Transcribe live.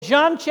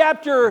John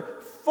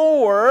chapter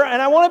 4,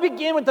 and I want to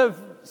begin with the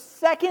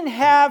second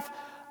half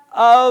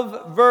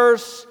of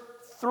verse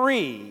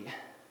 3.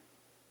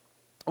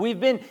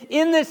 We've been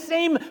in this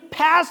same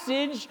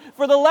passage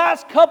for the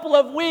last couple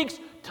of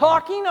weeks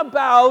talking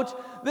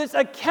about this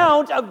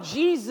account of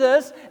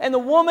Jesus and the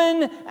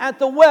woman at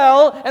the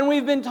well, and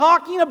we've been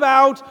talking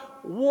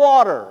about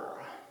water.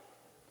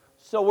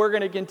 So we're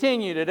going to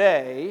continue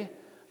today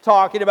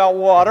talking about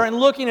water and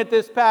looking at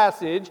this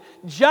passage.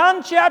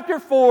 John chapter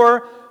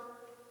 4,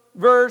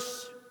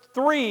 verse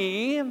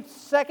 3,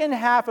 second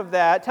half of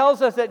that,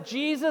 tells us that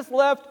Jesus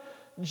left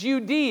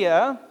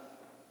Judea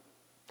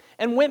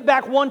and went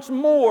back once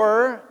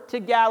more to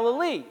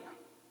Galilee.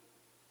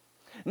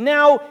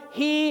 Now,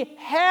 he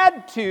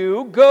had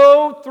to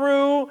go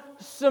through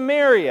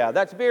Samaria.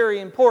 That's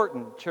very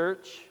important,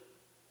 church.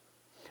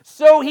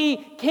 So he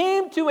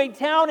came to a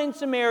town in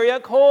Samaria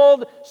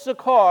called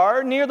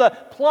Sychar, near the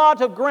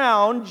plot of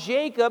ground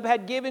Jacob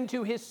had given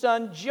to his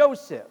son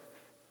Joseph.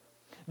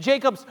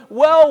 Jacob's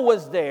well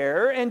was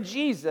there, and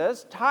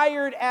Jesus,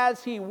 tired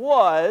as he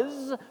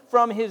was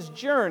from his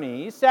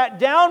journey, sat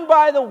down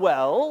by the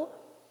well,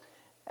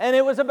 and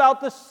it was about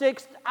the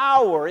 6th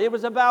hour. It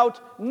was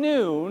about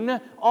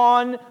noon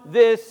on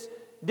this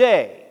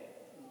day,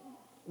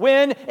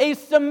 when a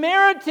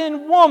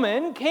Samaritan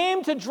woman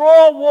came to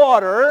draw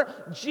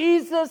water.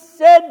 Jesus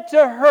said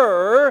to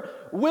her,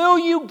 "Will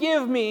you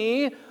give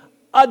me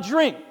a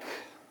drink?"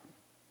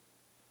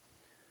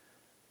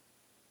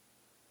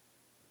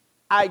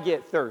 I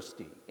get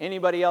thirsty.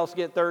 Anybody else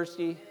get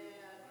thirsty?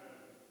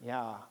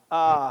 Yeah.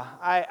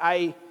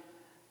 I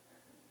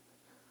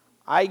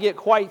get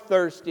quite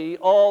thirsty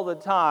all the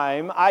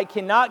time. I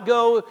cannot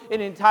go an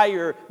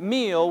entire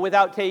meal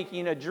without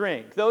taking a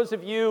drink. Those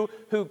of you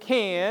who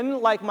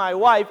can, like my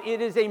wife, it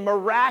is a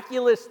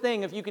miraculous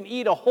thing if you can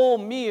eat a whole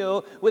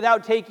meal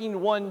without taking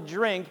one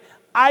drink.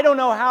 I don't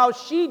know how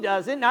she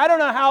does it, and I don't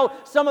know how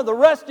some of the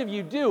rest of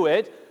you do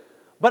it,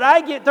 but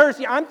I get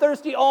thirsty. I'm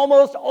thirsty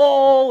almost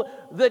all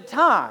the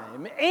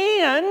time.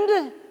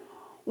 And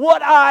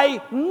what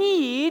I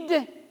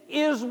need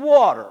is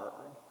water.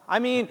 I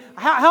mean,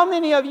 how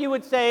many of you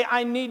would say,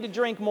 "I need to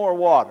drink more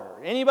water"?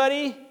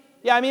 Anybody?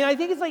 Yeah, I mean, I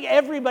think it's like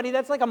everybody,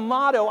 that's like a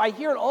motto. I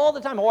hear it all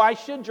the time. "Oh, I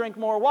should drink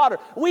more water."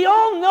 We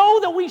all know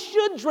that we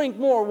should drink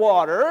more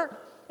water,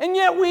 and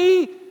yet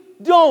we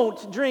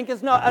don't drink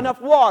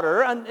enough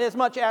water as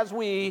much as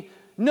we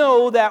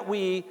know that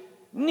we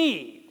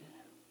need.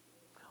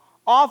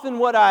 Often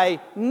what I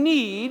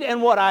need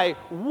and what I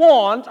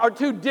want are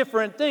two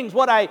different things.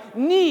 What I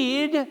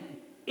need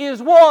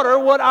is water.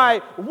 What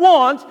I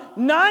want,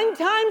 9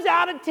 times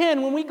out of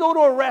 10, when we go to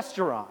a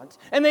restaurant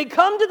and they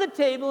come to the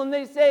table and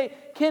they say,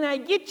 "Can I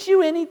get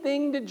you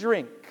anything to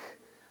drink?"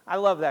 I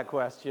love that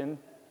question.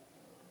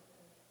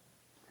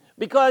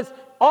 Because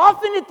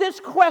often at this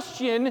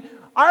question,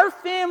 our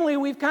family,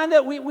 we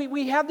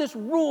have this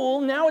rule,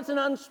 now it's an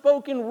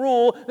unspoken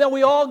rule, that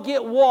we all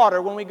get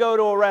water when we go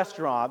to a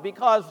restaurant.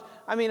 Because,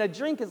 I mean, a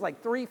drink is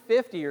like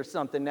 $3.50 or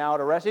something now at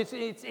a restaurant.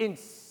 It's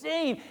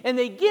insane, and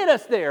they get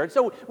us there.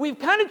 So we've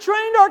kind of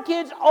trained our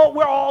kids,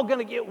 we're all going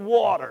to get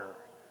water.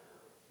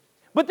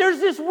 But there's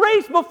this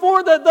race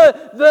before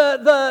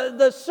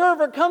the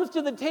server comes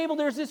to the table.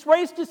 There's this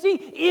race to see,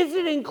 is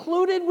it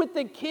included with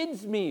the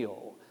kids'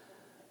 meal?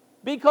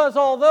 Because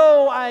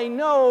although I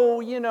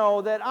know,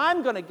 that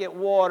I'm going to get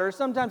water,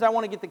 sometimes I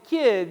want to get the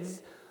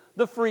kids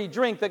the free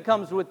drink that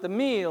comes with the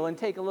meal and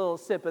take a little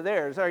sip of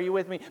theirs. Are you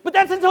with me? But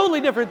that's a totally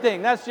different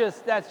thing. That's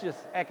just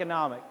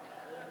economic.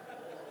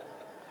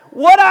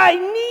 What I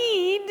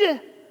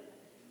need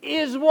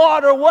is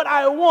water. What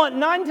I want,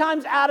 9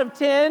 times out of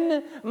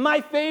 10, my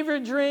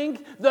favorite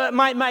drink,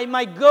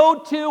 my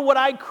go-to, what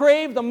I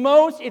crave the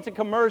most, it's a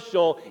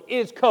commercial,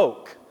 is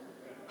Coke.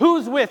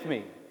 Who's with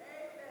me?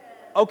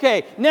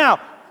 Okay, now,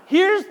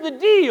 here's the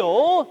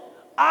deal.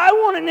 I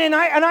want it, and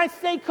I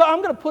say,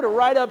 I'm going to put it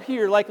right up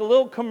here, like a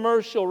little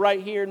commercial right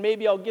here, and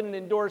maybe I'll get an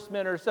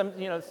endorsement or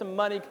some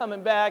money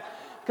coming back,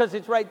 because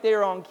it's right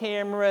there on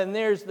camera, and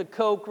there's the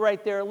Coke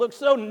right there. It looks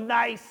so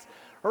nice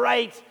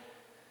right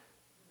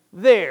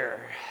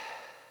there.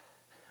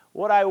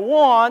 What I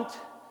want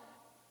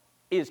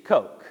is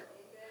Coke.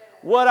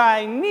 What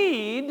I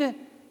need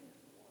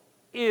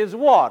is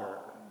water.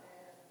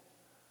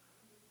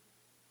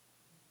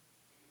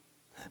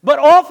 But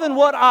often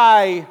what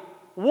I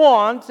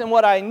want and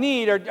what I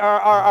need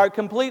are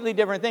completely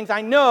different things.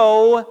 I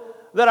know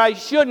that I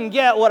shouldn't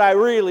get what I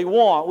really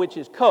want, which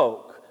is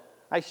Coke.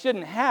 I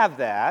shouldn't have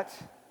that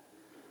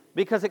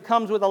because it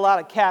comes with a lot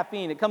of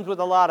caffeine. It comes with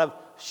a lot of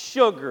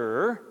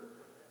sugar.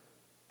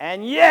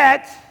 And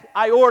yet,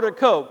 I order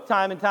Coke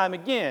time and time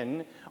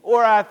again.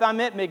 Or if I'm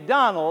at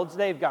McDonald's,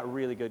 they've got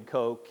really good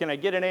Coke. Can I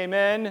get an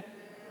amen?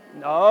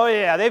 Oh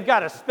yeah, they've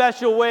got a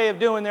special way of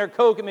doing their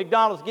Coke at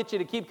McDonald's, get you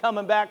to keep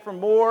coming back for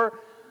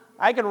more.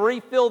 I can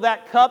refill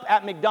that cup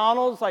at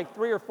McDonald's like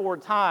 3 or 4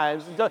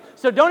 times.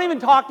 So don't even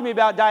talk to me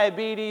about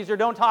diabetes or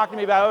don't talk to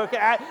me about, okay,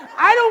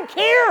 I don't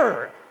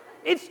care.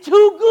 It's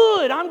too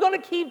good. I'm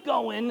going to keep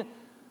going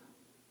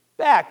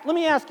Back. Let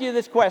me ask you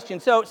this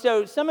question. So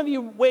some of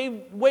you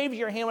waved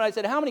your hand when I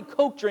said, how many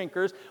Coke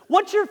drinkers?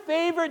 What's your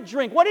favorite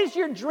drink? What is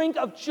your drink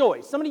of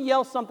choice? Somebody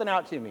yell something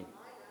out to me.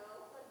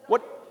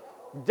 What?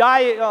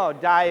 Diet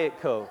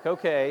Coke.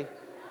 Okay.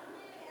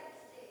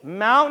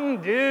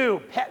 Mountain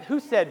Dew. Who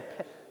said?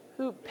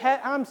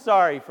 I'm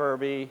sorry,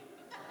 Furby.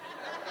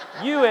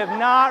 You have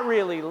not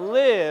really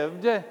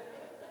lived.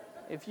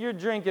 If you're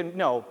drinking,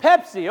 no,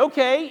 Pepsi.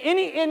 Okay.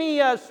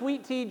 Any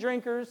sweet tea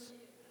drinkers?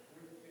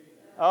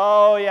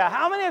 Oh, yeah.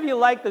 How many of you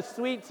like the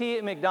sweet tea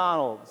at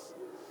McDonald's?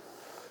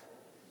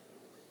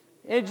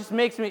 It just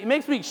makes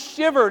me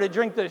shiver to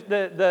drink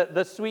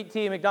the sweet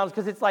tea at McDonald's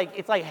because it's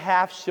like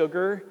half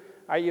sugar.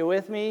 Are you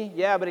with me?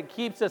 Yeah, but it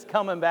keeps us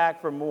coming back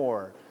for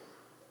more.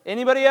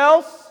 Anybody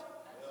else?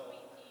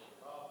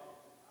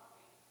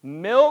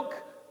 Milk,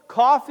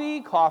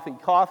 coffee.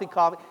 Coffee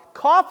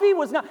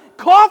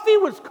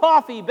was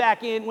coffee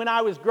back in when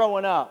I was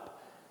growing up.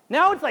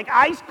 Now it's like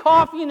iced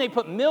coffee, and they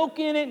put milk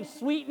in it and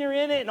sweetener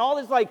in it and all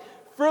this like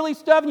frilly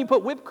stuff, and you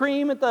put whipped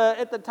cream at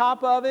the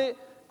top of it.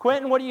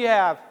 Quentin, what do you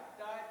have?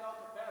 Diet Dr.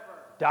 Pepper.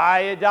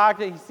 Diet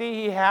Dr. See,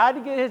 he had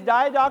to get his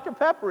Diet Dr.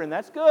 Pepper in.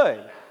 That's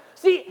good.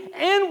 See,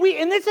 and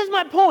this is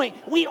my point.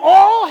 We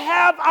all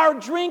have our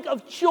drink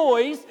of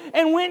choice,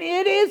 and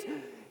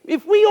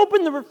if we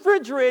open the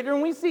refrigerator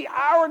and we see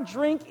our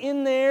drink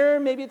in there,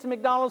 maybe it's a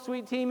McDonald's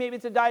sweet tea, maybe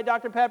it's a Diet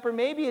Dr. Pepper,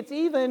 maybe it's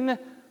even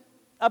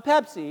a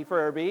Pepsi,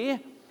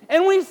 Furby,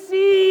 and we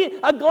see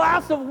a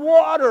glass of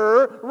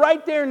water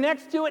right there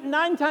next to it,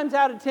 9 times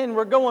out of 10,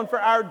 we're going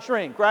for our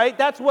drink, right?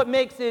 That's what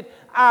makes it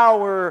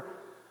our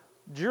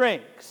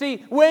drink.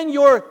 See, when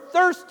you're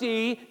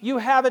thirsty, you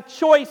have a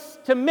choice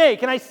to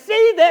make. And I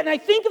say that, and I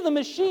think of the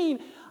machine.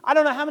 I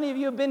don't know how many of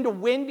you have been to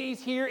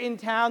Wendy's here in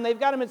town. They've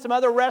got them in some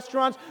other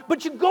restaurants.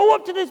 But you go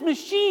up to this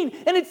machine,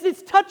 and it's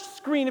this touch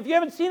screen. If you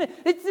haven't seen it,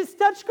 it's this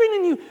touch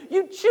screen, and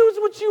you choose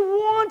what you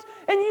want,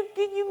 and you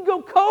can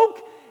go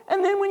Coke.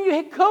 And then when you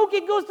hit Coke,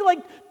 it goes to like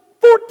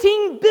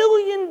 14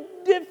 billion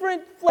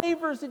different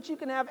flavors that you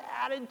can have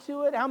added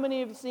to it. How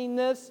many have seen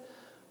this?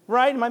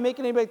 Right? Am I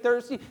making anybody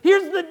thirsty?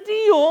 Here's the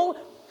deal.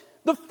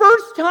 The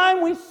first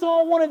time we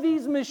saw one of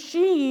these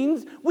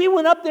machines, we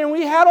went up there and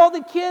we had all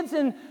the kids,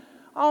 and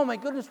oh my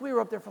goodness, we were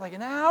up there for like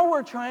an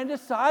hour trying to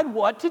decide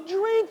what to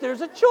drink.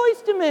 There's a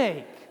choice to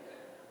make.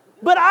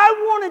 But I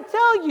want to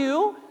tell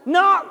you,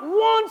 not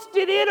once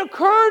did it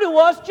occur to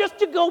us just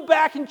to go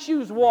back and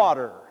choose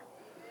water.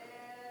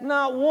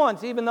 Not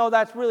once, even though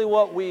that's really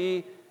what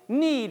we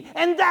need.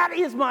 And that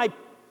is my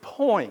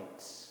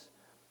point.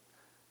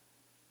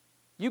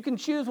 You can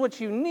choose what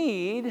you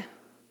need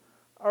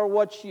or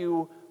what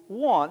you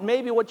want.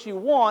 Maybe what you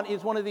want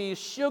is one of these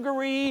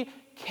sugary,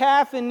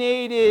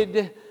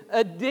 caffeinated,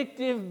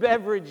 addictive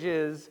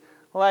beverages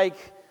like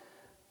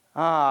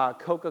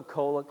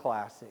Coca-Cola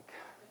Classic.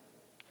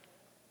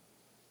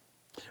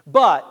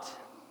 But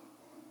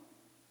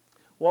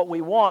what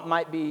we want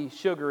might be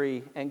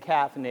sugary and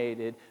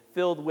caffeinated,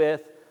 filled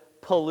with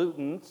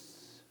pollutants.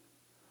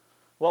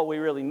 What we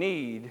really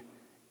need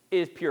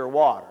is pure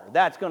water.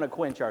 That's going to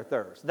quench our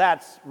thirst.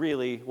 That's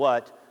really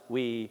what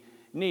we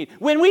need.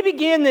 When we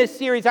began this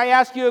series, I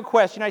asked you a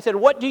question. I said,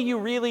 what do you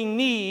really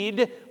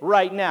need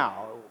right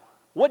now?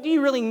 What do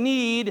you really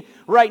need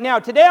right now?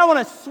 Today I want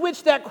to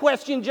switch that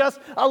question just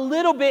a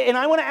little bit, and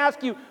I want to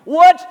ask you,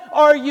 what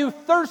are you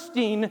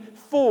thirsting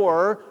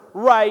for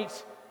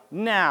right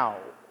now?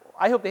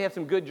 I hope they have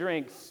some good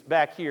drinks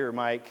back here,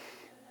 Mike,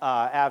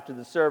 after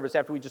the service,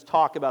 after we just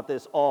talk about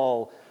this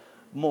all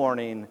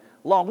morning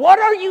long. What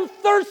are you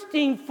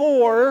thirsting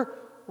for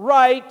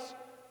right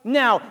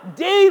now?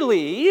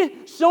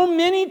 Daily, so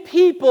many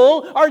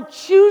people are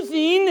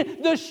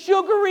choosing the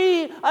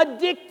sugary,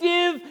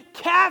 addictive,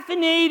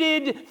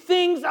 caffeinated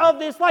things of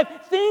this life,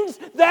 things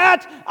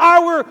that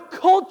our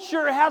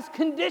culture has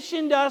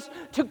conditioned us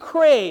to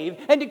crave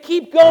and to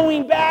keep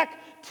going back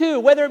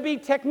to, whether it be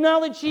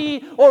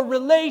technology or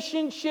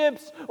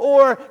relationships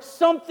or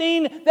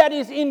something that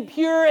is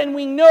impure, and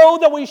we know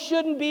that we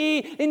shouldn't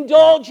be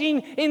indulging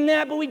in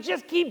that, but we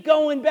just keep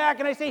going back.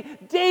 And I say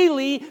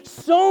daily,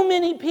 so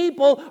many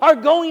people are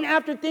going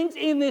after things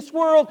in this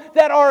world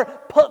that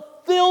are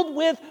filled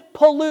with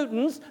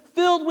pollutants,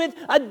 filled with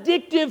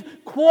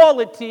addictive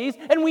qualities,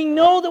 and we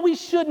know that we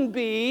shouldn't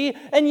be,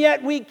 and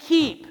yet we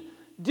keep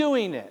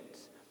doing it.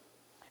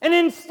 And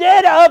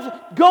instead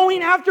of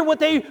going after what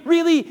they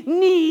really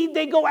need,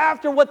 they go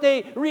after what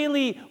they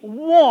really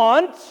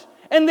want,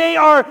 and they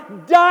are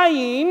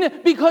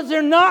dying because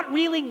they're not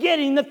really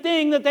getting the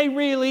thing that they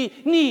really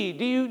need.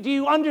 Do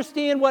you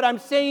understand what I'm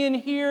saying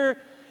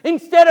here?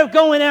 Instead of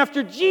going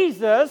after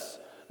Jesus,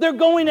 they're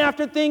going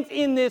after things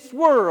in this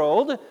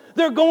world.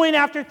 They're going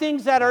after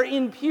things that are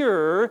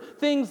impure,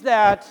 things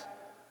that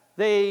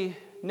they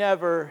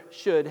never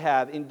should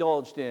have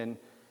indulged in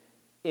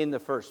the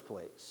first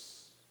place.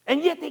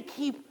 And yet they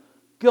keep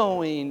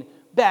going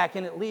back,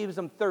 and it leaves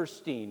them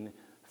thirsting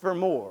for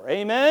more.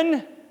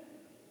 Amen?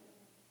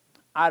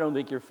 I don't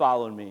think you're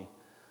following me,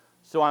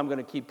 so I'm going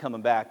to keep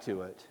coming back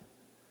to it.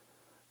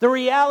 The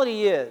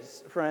reality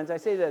is, friends, I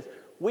say this,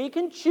 we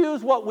can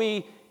choose what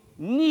we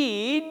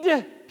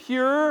need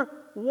pure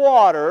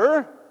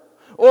water,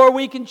 or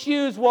we can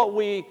choose what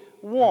we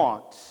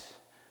want.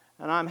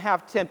 And I'm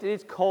half tempted.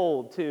 It's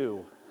cold,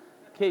 too.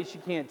 In case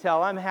you can't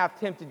tell, I'm half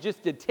tempted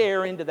just to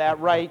tear into that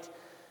right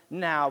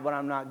now, but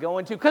I'm not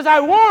going to, because I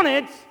want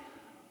it,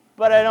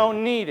 but I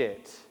don't need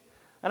it.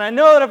 And I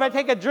know that if I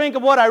take a drink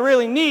of what I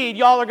really need,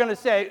 y'all are going to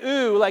say,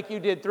 ooh, like you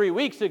did 3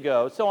 weeks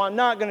ago, so I'm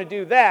not going to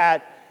do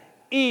that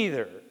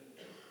either.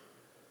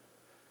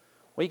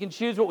 We can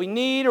choose what we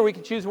need, or we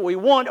can choose what we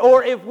want,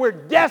 or if we're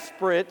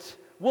desperate,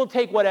 we'll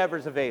take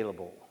whatever's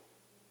available.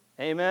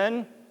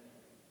 Amen?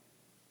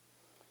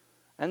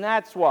 And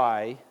that's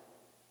why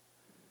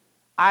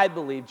I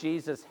believe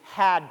Jesus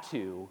had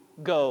to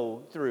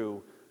go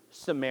through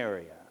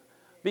Samaria,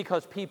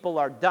 because people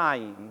are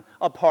dying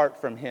apart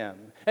from him.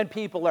 And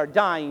people are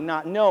dying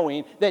not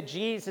knowing that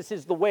Jesus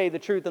is the way, the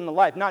truth, and the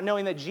life. Not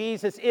knowing that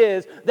Jesus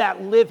is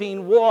that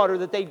living water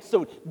that they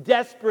so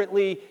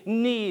desperately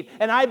need.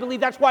 And I believe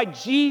that's why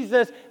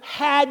Jesus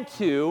had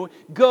to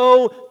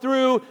go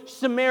through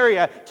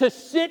Samaria, to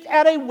sit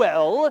at a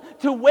well,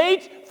 to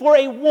wait for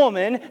a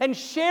woman and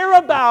share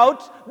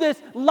about this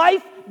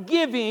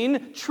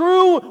life-giving,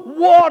 true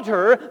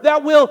water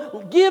that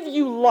will give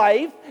you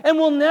life and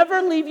will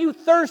never leave you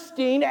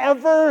thirsting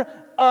ever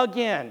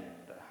again.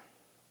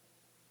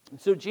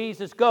 So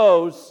Jesus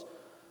goes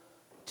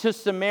to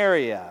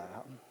Samaria,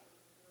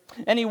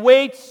 and he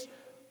waits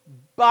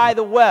by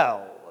the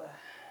well.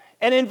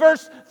 And in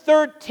verse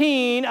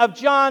 13 of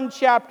John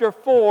chapter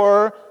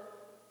 4,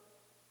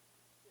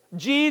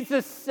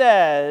 Jesus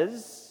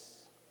says,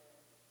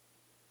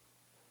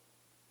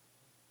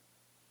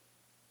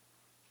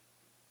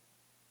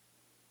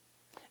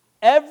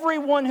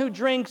 "Everyone who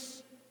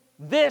drinks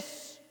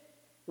this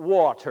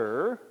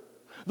water,"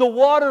 the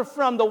water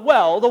from the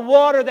well, the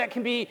water that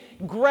can be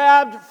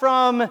grabbed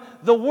from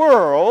the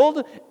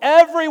world,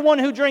 "everyone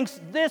who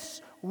drinks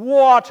this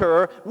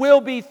water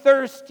will be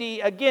thirsty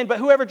again. But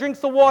whoever drinks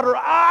the water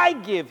I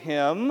give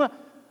him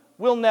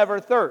will never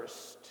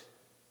thirst.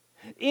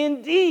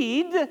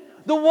 Indeed,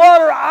 the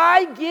water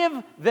I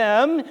give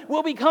them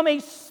will become a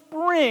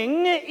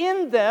spring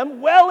in them,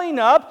 welling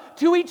up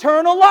to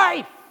eternal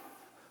life."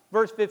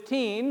 Verse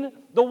 15,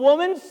 the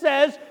woman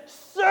says,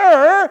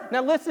 "Sir,"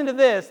 now listen to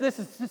this. This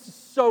is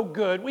so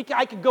good.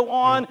 I could go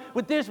on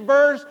with this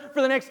verse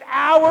for the next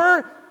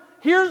hour.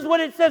 Here's what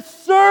it says.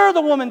 "Sir,"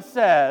 the woman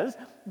says,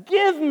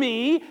 "give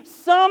me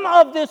some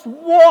of this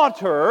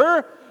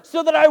water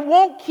so that I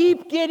won't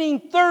keep getting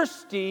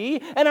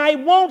thirsty and I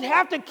won't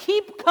have to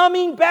keep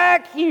coming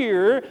back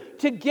here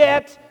to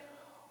get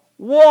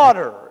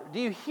water." Do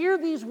you hear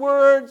these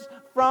words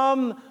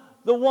from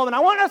the woman? I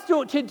want us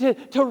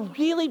to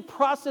really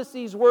process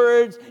these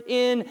words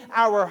in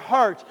our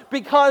heart,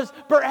 because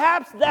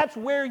perhaps that's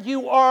where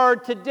you are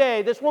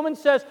today. This woman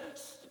says,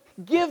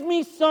 "Give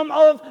me some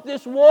of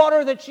this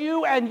water that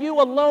you and you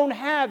alone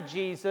have,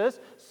 Jesus,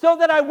 so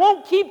that I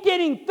won't keep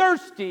getting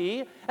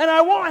thirsty and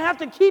I won't have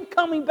to keep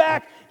coming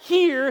back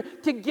here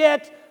to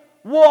get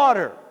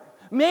water."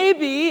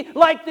 Maybe,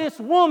 like this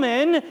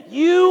woman,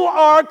 you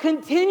are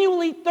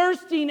continually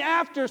thirsting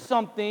after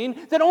something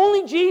that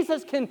only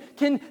Jesus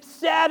can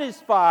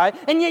satisfy,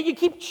 and yet you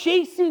keep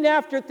chasing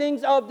after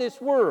things of this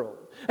world.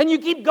 And you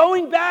keep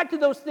going back to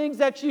those things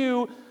that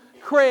you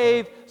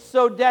crave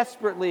so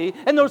desperately,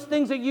 and those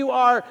things that you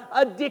are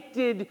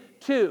addicted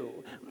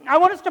to. I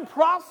want us to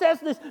process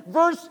this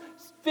verse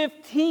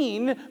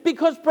 15,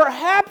 because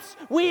perhaps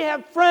we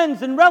have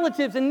friends and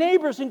relatives and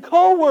neighbors and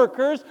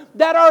co-workers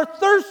that are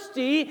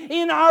thirsty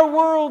in our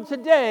world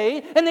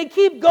today, and they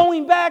keep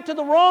going back to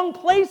the wrong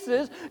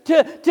places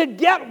to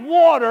get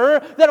water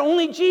that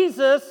only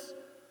Jesus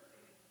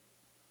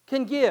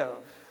can give.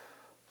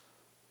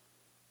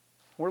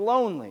 We're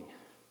lonely.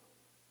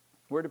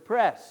 We're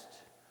depressed.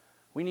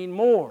 We need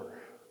more.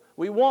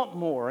 We want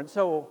more. And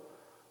so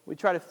we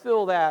try to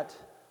fill that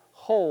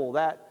hole,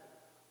 that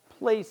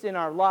place in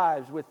our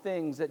lives with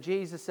things that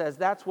Jesus says,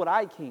 that's what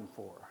I came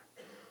for.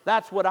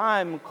 That's what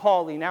I'm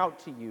calling out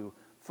to you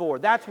for.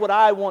 That's what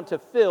I want to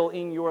fill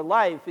in your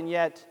life. And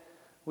yet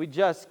we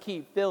just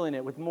keep filling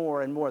it with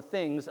more and more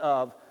things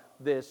of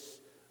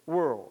this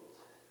world.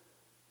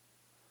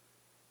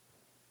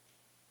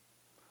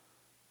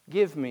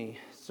 "Give me,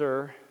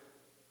 sir,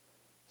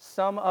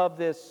 some of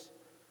this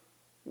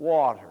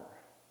water,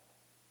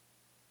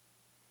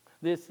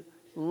 this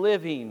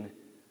living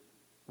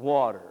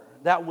water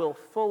that will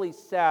fully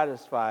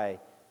satisfy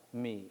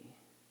me.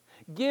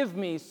 Give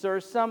me, sir,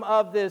 some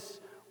of this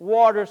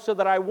water so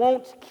that I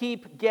won't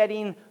keep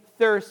getting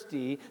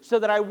thirsty, so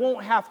that I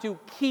won't have to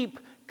keep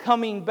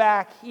coming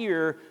back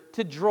here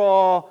to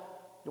draw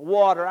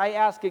water." I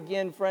ask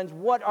again, friends,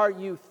 what are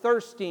you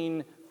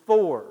thirsting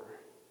for?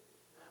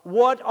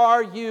 What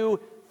are you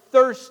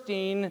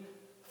thirsting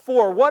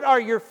for? What are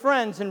your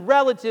friends and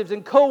relatives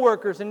and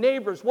coworkers and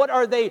neighbors? What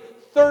are they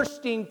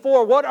thirsting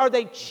for? What are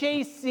they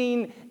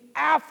chasing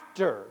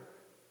after?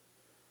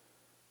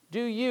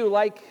 Do you,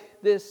 like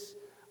this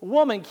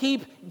woman,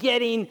 keep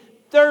getting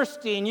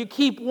thirsty and you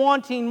keep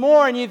wanting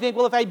more, and you think,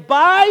 well, if I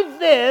buy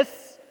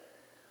this,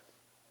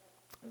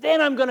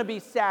 then I'm going to be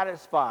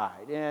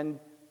satisfied. And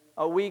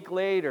a week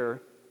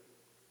later,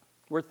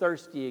 we're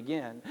thirsty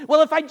again.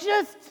 Well, if I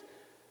just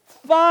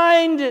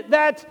find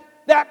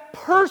that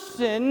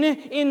person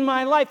in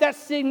my life, that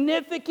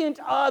significant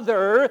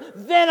other,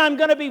 then I'm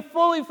going to be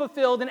fully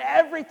fulfilled and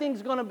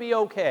everything's going to be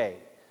okay.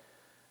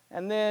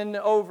 And then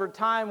over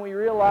time we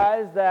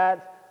realize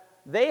that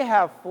they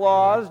have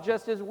flaws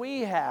just as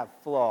we have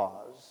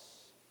flaws.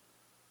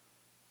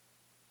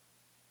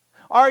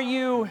 Are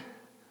you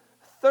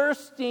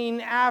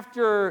thirsting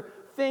after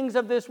things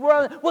of this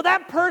world? Well,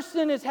 that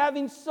person is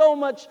having so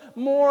much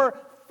more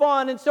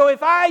fun. And so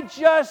if I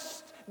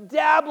just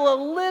dabble a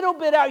little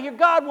bit out here,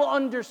 God will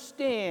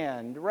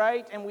understand,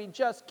 right? And we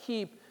just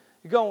keep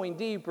going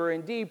deeper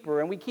and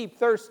deeper, and we keep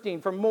thirsting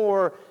for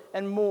more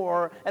and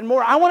more and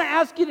more. I want to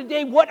ask you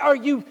today, what are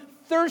you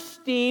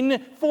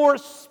thirsting for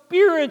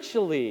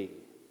spiritually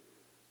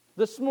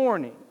this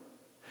morning?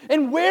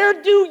 And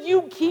where do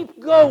you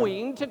keep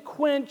going to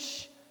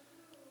quench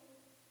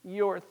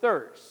your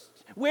thirst?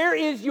 Where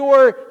is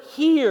your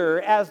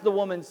here, as the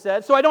woman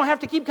said? So I don't have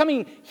to keep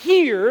coming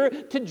here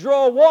to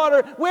draw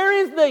water. Where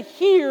is the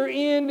here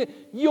in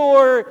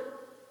your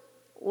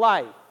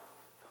life?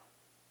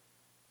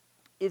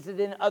 Is it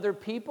in other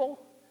people?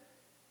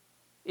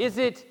 Is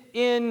it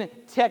in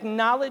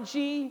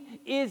technology?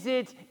 Is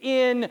it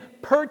in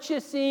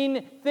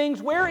purchasing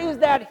things? Where is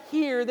that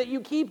here that you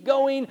keep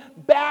going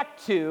back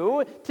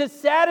to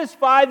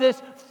satisfy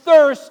this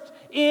thirst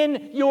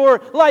in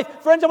your life?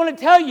 Friends, I want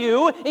to tell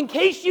you, in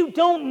case you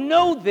don't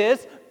know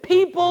this,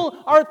 people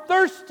are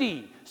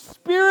thirsty,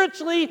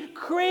 spiritually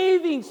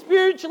craving,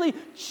 spiritually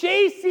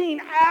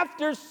chasing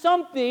after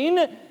something,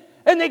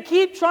 and they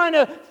keep trying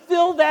to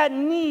fill that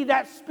need,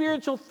 that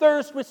spiritual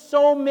thirst, with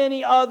so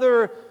many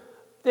other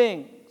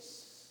things.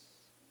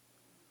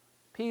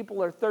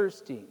 People are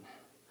thirsty.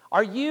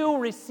 Are you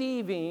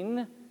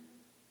receiving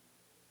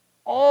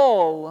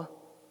all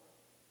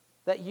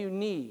that you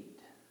need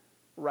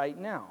right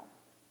now?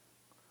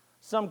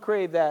 Some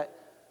crave that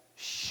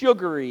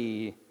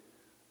sugary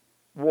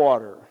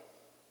water.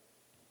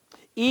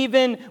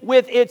 Even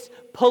with its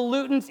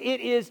pollutants, it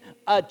is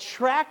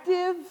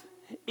attractive,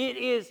 it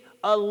is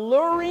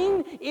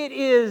alluring, it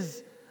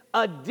is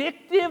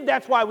addictive.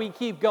 That's why we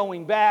keep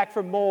going back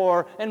for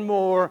more and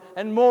more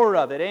and more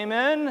of it.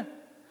 Amen?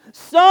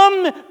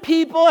 Some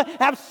people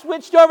have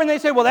switched over and they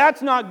say, well,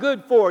 that's not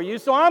good for you,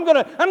 so I'm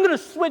gonna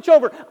switch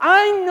over.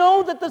 I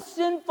know that the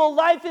sinful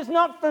life is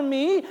not for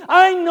me.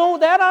 I know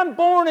that I'm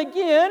born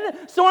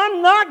again, so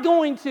I'm not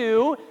going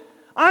to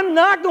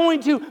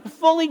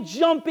fully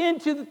jump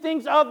into the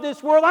things of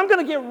this world. I'm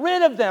going to get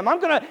rid of them. I'm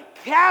going to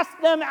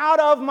cast them out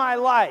of my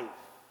life.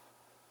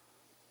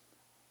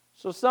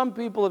 So some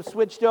people have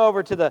switched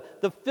over to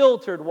the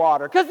filtered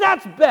water, because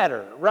that's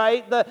better,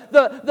 right?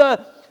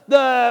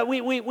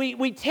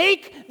 We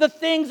take the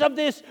things of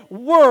this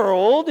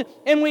world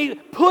and we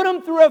put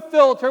them through a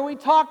filter. We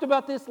talked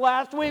about this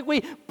last week.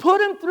 We put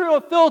them through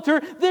a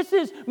filter. This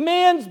is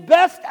man's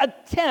best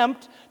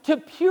attempt to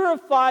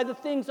purify the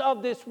things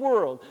of this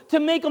world, to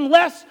make them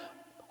less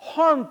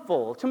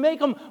harmful, to make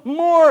them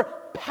more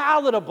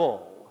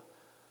palatable.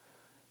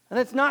 And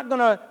it's not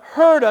going to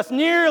hurt us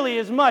nearly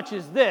as much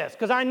as this,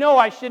 because I know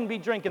I shouldn't be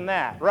drinking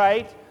that,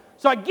 right?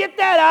 So I get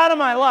that out of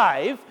my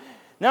life.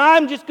 Now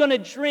I'm just going to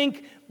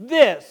drink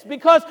this,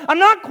 because I'm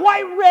not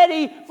quite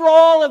ready for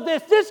all of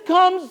this. This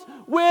comes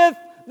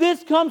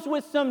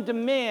with some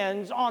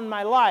demands on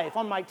my life,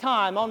 on my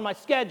time, on my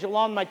schedule,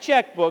 on my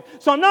checkbook.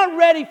 So I'm not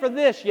ready for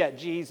this yet,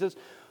 Jesus.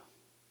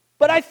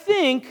 But I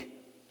think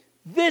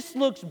this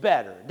looks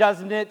better,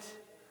 doesn't it?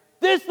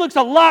 This looks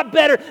a lot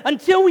better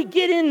until we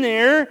get in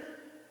there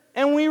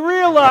and we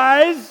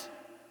realize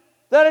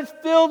that it's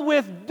filled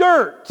with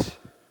dirt.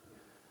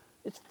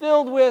 It's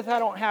filled with, I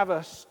don't have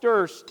a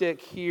stir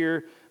stick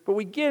here, but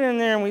we get in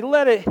there and we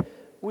let it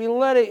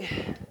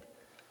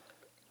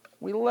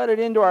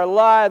into our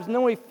lives, and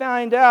then we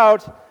find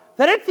out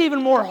that it's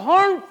even more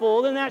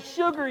harmful than that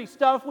sugary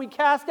stuff we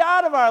cast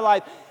out of our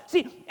life.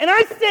 See, and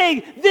I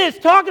say this,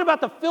 talking about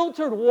the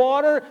filtered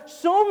water,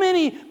 so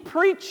many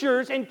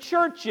preachers and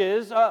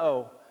churches,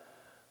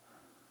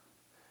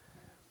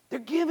 they're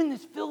giving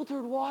this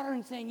filtered water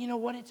and saying, you know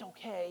what, it's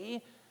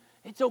okay.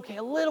 It's okay.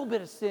 A little bit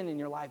of sin in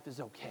your life is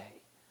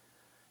okay.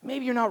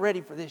 Maybe you're not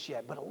ready for this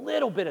yet, but a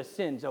little bit of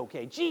sin's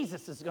okay.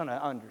 Jesus is going to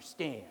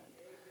understand.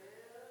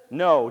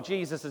 No,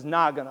 Jesus is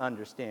not going to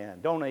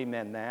understand. Don't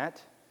amen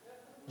that.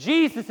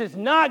 Jesus is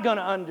not going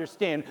to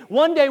understand.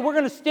 One day we're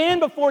going to stand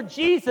before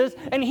Jesus,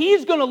 and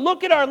He's going to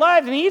look at our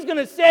lives, and He's going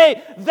to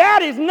say,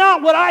 that is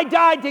not what I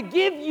died to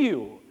give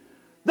you.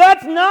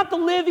 That's not the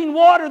living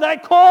water that I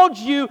called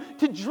you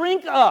to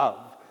drink of.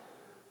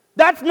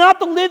 That's not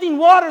the living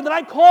water that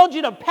I called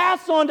you to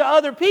pass on to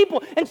other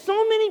people. And so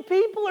many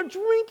people are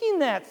drinking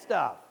that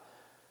stuff.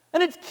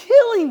 And it's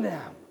killing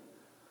them.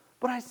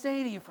 But I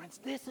say to you, friends,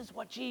 this is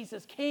what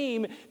Jesus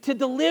came to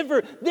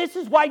deliver. This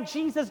is why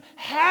Jesus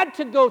had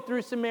to go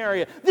through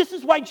Samaria. This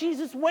is why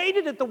Jesus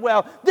waited at the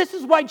well. This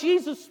is why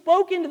Jesus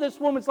spoke into this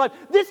woman's life.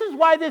 This is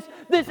why this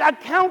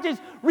account is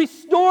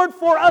restored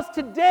for us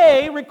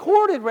today,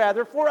 recorded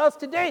rather, for us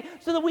today,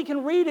 so that we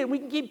can read it, we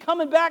can keep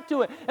coming back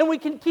to it, and we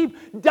can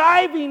keep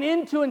diving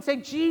into it and say,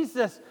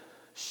 Jesus,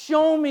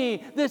 show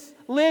me this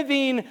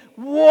living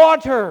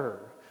water.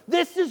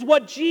 This is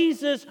what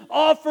Jesus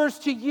offers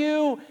to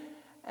you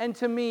and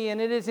to me,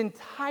 and it is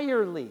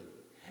entirely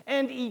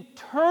and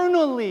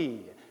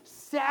eternally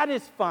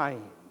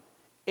satisfying.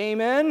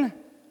 Amen?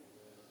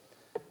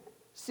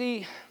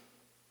 See,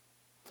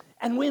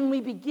 and when we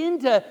begin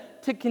to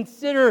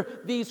consider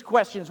these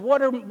questions,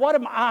 what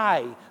am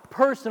I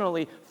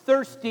personally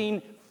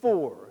thirsting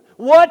for?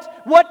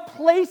 What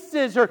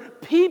places or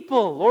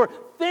people or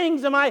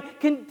things am I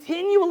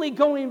continually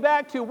going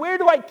back to? Where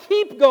do I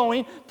keep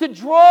going to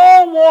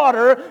draw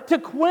water, to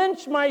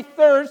quench my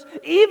thirst,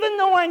 even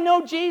though I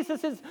know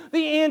Jesus is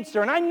the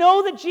answer, and I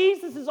know that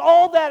Jesus is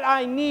all that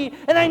I need,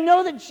 and I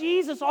know that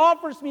Jesus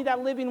offers me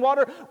that living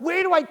water?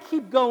 Where do I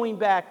keep going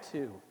back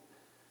to?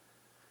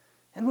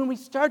 And when we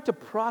start to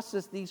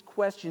process these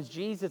questions,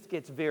 Jesus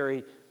gets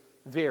very,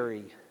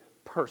 very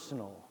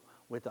personal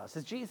with us.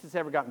 Has Jesus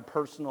ever gotten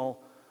personal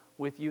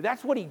with you?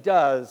 That's what he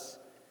does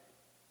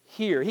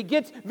here. He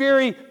gets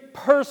very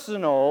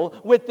personal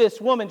with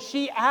this woman.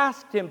 She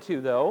asked him to,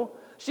 though.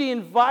 She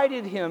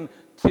invited him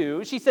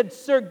to. She said,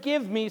 "Sir,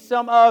 give me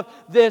some of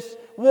this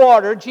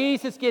water."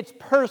 Jesus gets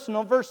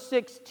personal. Verse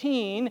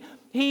 16,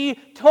 he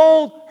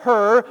told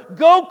her,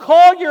 "Go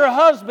call your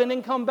husband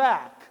and come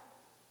back."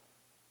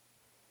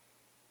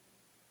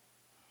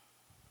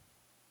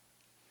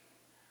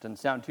 Doesn't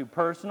sound too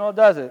personal,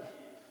 does it?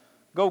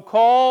 Go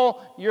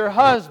call your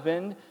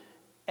husband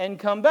and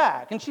come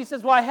back. And she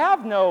says, "Well, I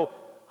have no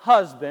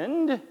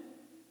husband.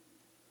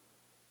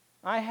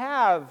 I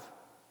have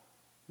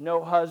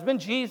no husband."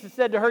 Jesus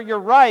said to her, "You're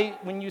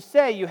right when you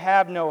say you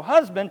have no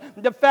husband.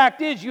 The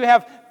fact is you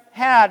have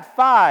had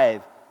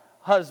 5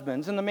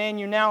 husbands, and the man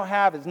you now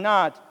have is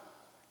not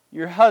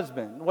your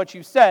husband. What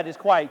you said is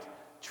quite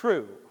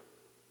true."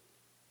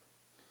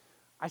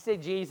 I say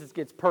Jesus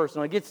gets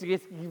personal. It gets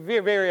very,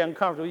 very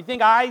uncomfortable. You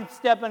think I'm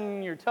stepping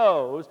on your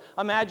toes.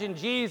 Imagine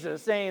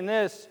Jesus saying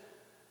this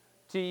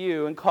to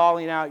you and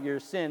calling out your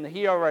sin that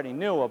he already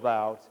knew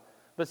about,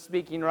 but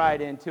speaking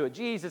right into it.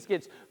 Jesus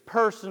gets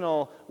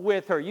personal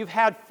with her. You've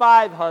had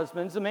 5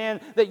 husbands. The man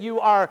that you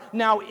are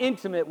now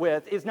intimate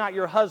with is not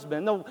your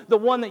husband. The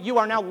one that you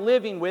are now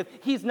living with,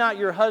 he's not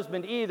your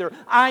husband either.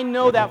 I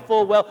know that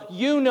full well.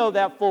 You know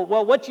that full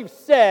well. What you've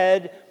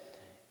said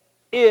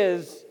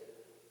is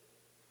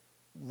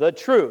the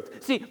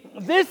truth. See,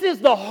 this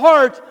is the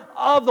heart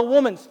of the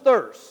woman's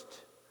thirst.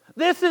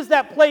 This is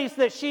that place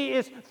that she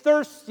is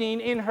thirsting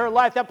in her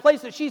life, that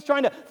place that she's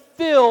trying to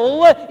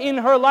fill in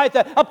her life,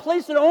 a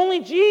place that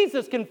only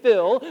Jesus can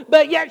fill,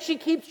 but yet she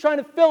keeps trying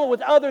to fill it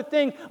with other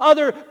things,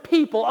 other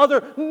people,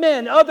 other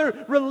men,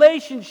 other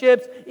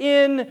relationships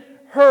in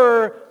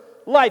her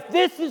life.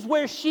 This is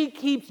where she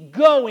keeps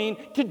going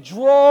to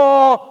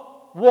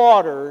draw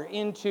water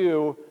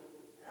into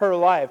her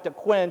life, to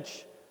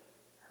quench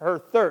her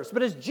thirst.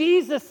 But as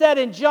Jesus said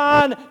in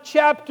John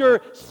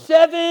chapter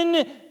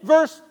 7,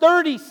 verse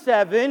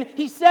 37,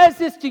 he says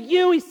this to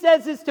you, he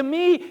says this to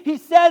me, he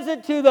says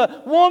it to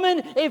the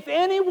woman, "If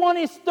anyone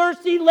is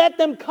thirsty, let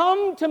them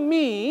come to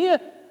me,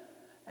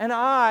 and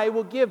I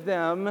will give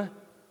them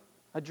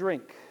a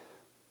drink."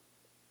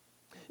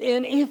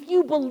 And if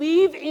you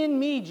believe in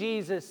me,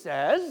 Jesus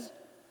says,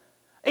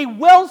 a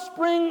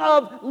wellspring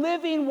of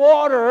living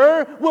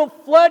water will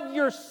flood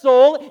your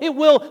soul. It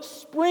will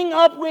spring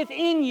up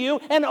within you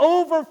and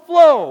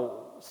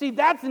overflow. See,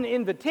 that's an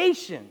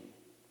invitation.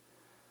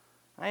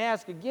 I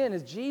ask again,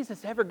 has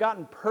Jesus ever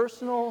gotten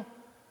personal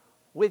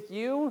with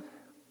you?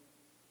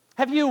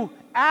 Have you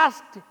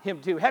asked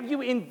him to? Have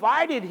you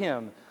invited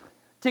him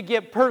to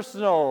get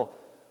personal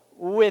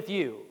with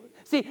you?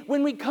 See,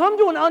 when we come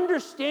to an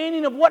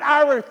understanding of what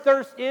our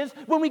thirst is,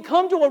 when we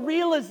come to a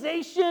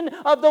realization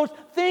of those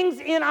things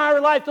in our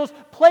life, those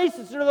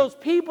places or those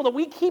people that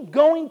we keep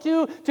going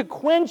to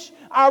quench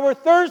our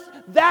thirst,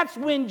 that's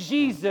when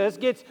Jesus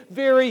gets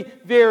very,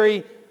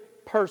 very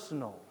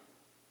personal.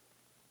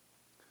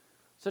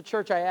 So,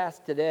 church, I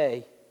ask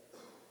today,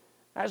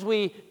 as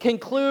we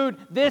conclude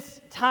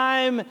this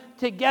time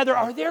together,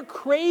 are there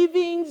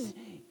cravings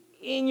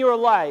in your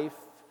life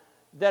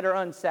that are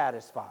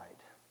unsatisfied?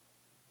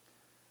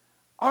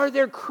 Are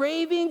there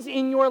cravings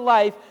in your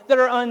life that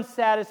are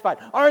unsatisfied?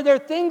 Are there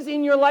things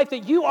in your life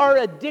that you are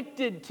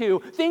addicted to?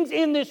 Things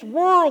in this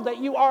world that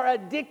you are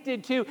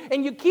addicted to?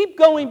 And you keep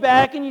going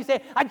back and you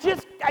say, I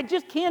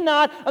just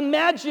cannot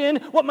imagine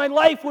what my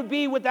life would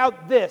be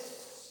without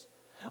this.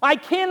 I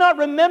cannot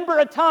remember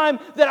a time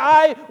that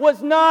I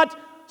was not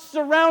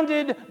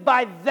surrounded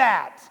by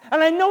that.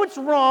 And I know it's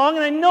wrong,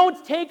 and I know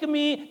it's taken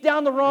me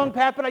down the wrong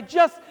path, but I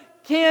just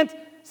can't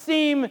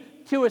seem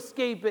to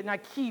escape it. And I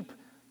keep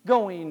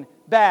going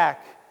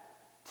back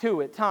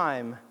to it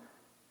time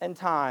and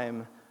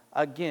time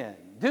again?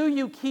 Do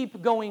you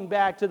keep going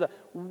back to the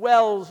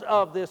wells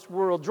of this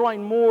world,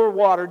 drawing more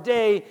water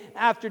day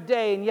after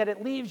day, and yet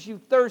it leaves you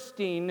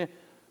thirsting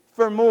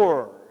for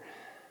more?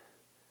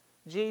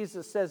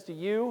 Jesus says to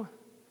you,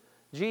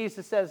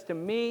 Jesus says to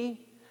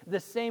me, the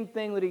same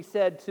thing that he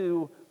said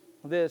to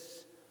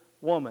this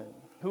woman.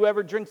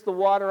 Whoever drinks the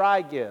water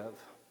I give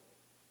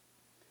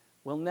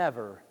will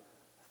never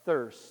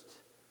thirst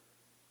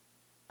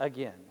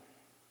again.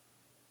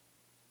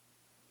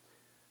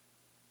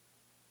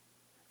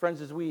 Friends,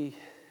 as we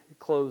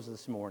close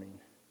this morning,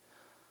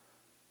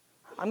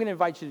 I'm going to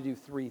invite you to do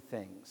three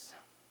things.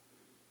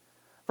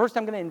 First,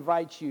 I'm going to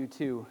invite you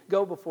to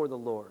go before the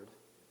Lord,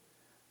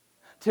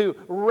 to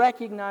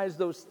recognize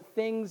those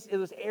things,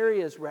 those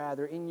areas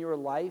rather, in your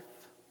life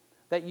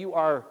that you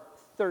are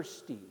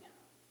thirsty.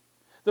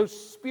 Those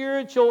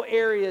spiritual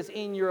areas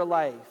in your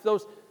life,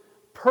 those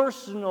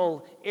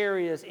personal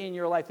areas in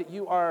your life that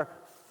you are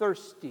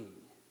thirsty.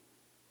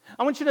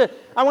 I want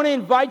to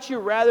invite you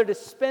rather to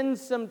spend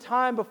some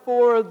time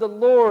before the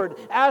Lord,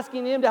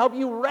 asking Him to help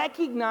you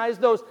recognize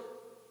those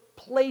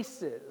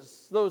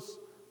places, those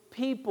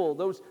people,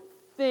 those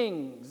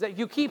things that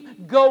you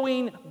keep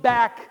going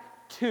back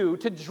to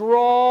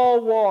draw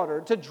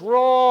water, to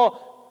draw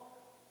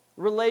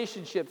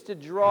relationships, to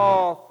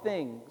draw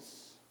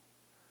things,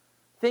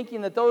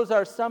 thinking that those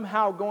are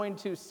somehow going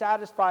to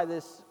satisfy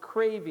this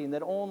craving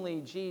that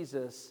only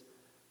Jesus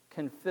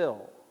can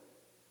fill.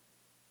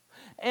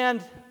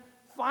 And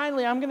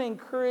finally, I'm going to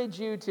encourage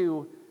you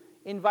to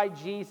invite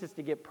Jesus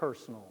to get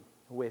personal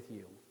with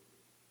you,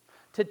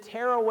 to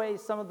tear away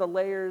some of the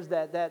layers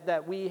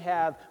that we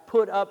have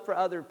put up for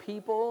other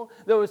people,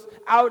 those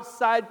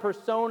outside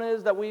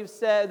personas that we've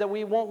said that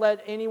we won't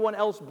let anyone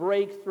else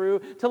break through,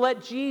 to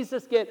let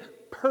Jesus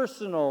get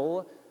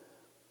personal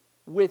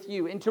with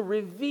you and to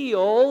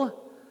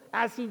reveal,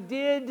 as He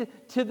did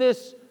to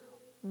this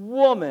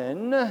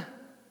woman,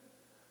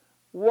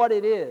 what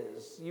it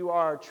is you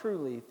are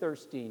truly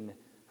thirsting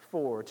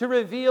for. To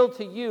reveal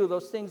to you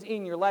those things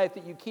in your life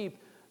that you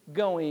keep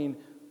going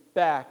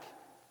back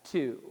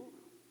to.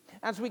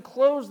 As we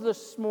close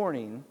this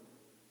morning,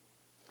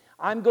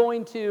 I'm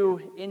going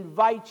to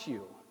invite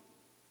you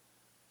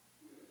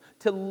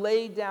to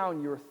lay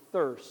down your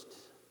thirst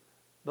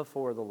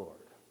before the Lord.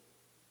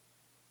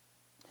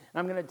 And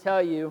I'm going to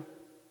tell you,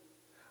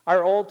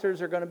 our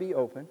altars are going to be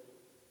open.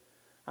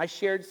 I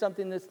shared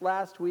something this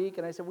last week,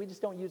 and I said, we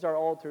just don't use our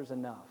altars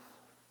enough.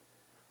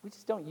 We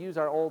just don't use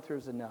our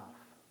altars enough.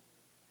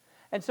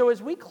 And so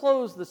as we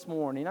close this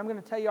morning, I'm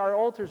going to tell you our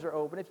altars are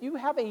open. If you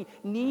have a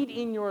need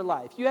in your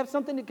life, you have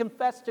something to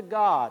confess to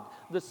God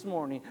this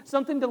morning,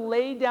 something to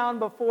lay down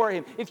before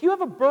Him, if you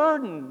have a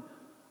burden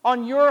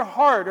on your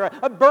heart, or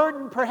a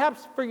burden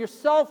perhaps for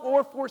yourself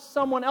or for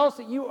someone else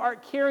that you are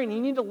carrying,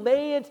 you need to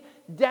lay it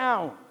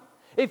down.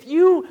 If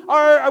you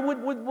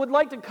would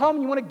like to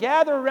come, you want to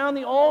gather around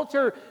the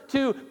altar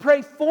to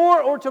pray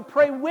for or to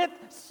pray with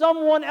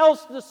someone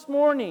else this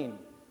morning.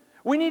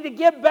 We need to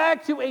get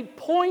back to a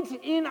point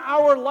in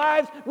our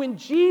lives when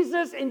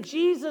Jesus and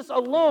Jesus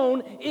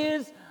alone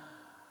is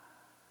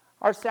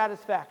our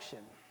satisfaction.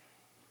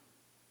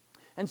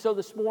 And so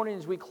this morning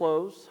as we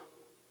close,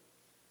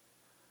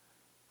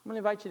 I'm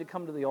going to invite you to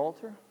come to the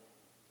altar.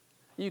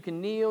 You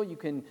can kneel, you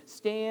can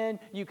stand,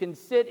 you can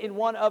sit in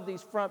one of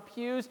these front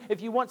pews.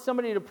 If you want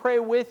somebody to pray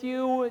with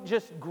you,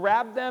 just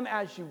grab them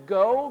as you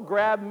go.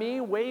 Grab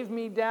me, wave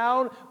me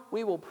down.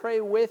 We will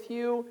pray with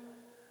you.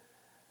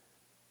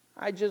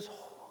 I just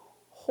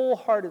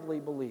wholeheartedly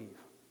believe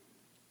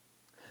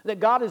that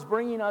God is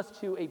bringing us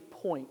to a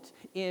point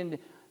in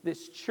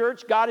this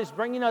church. God is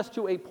bringing us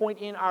to a point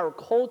in our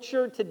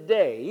culture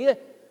today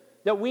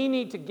that we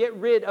need to get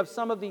rid of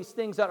some of these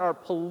things that are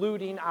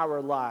polluting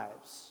our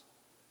lives.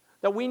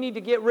 That we need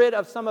to get rid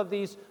of some of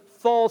these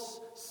false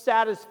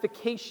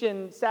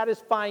satisfying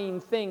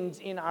things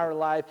in our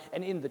life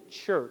and in the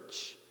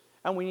church.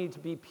 And we need to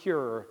be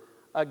pure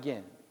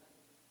again.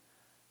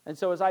 And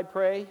so as I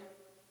pray,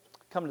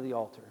 come to the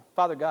altar.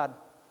 Father God,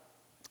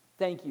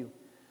 thank you.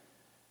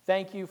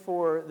 Thank you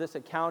for this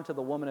account of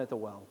the woman at the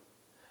well.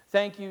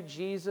 Thank you,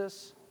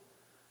 Jesus,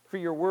 for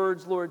your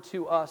words, Lord,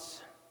 to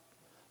us.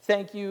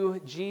 Thank you,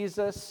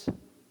 Jesus,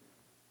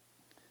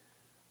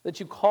 that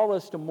you call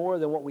us to more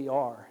than what we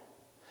are.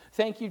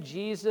 Thank you,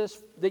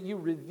 Jesus, that you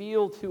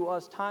reveal to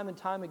us time and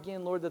time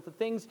again, Lord, that the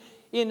things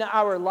in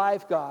our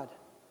life, God,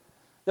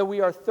 that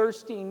we are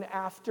thirsting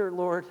after,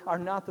 Lord, are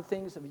not the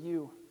things of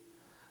you.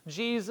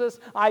 Jesus,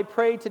 I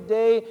pray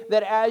today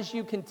that as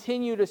you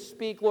continue to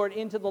speak, Lord,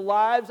 into the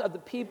lives of the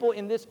people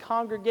in this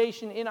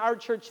congregation, in our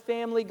church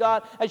family,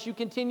 God, as you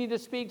continue to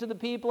speak to the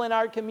people in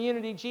our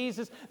community,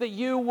 Jesus, that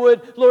you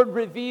would, Lord,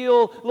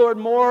 reveal, Lord,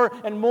 more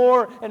and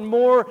more and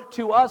more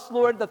to us,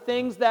 Lord, the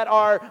things that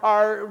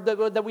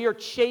that we are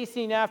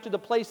chasing after, the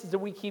places that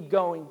we keep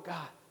going,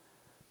 God.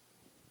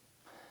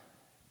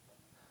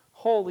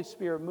 Holy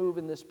Spirit, move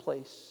in this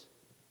place.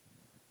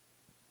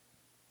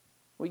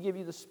 We give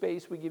you the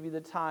space, we give you the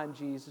time,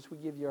 Jesus. We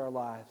give you our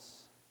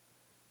lives.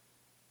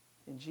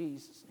 In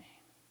Jesus' name,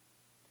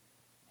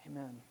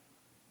 amen.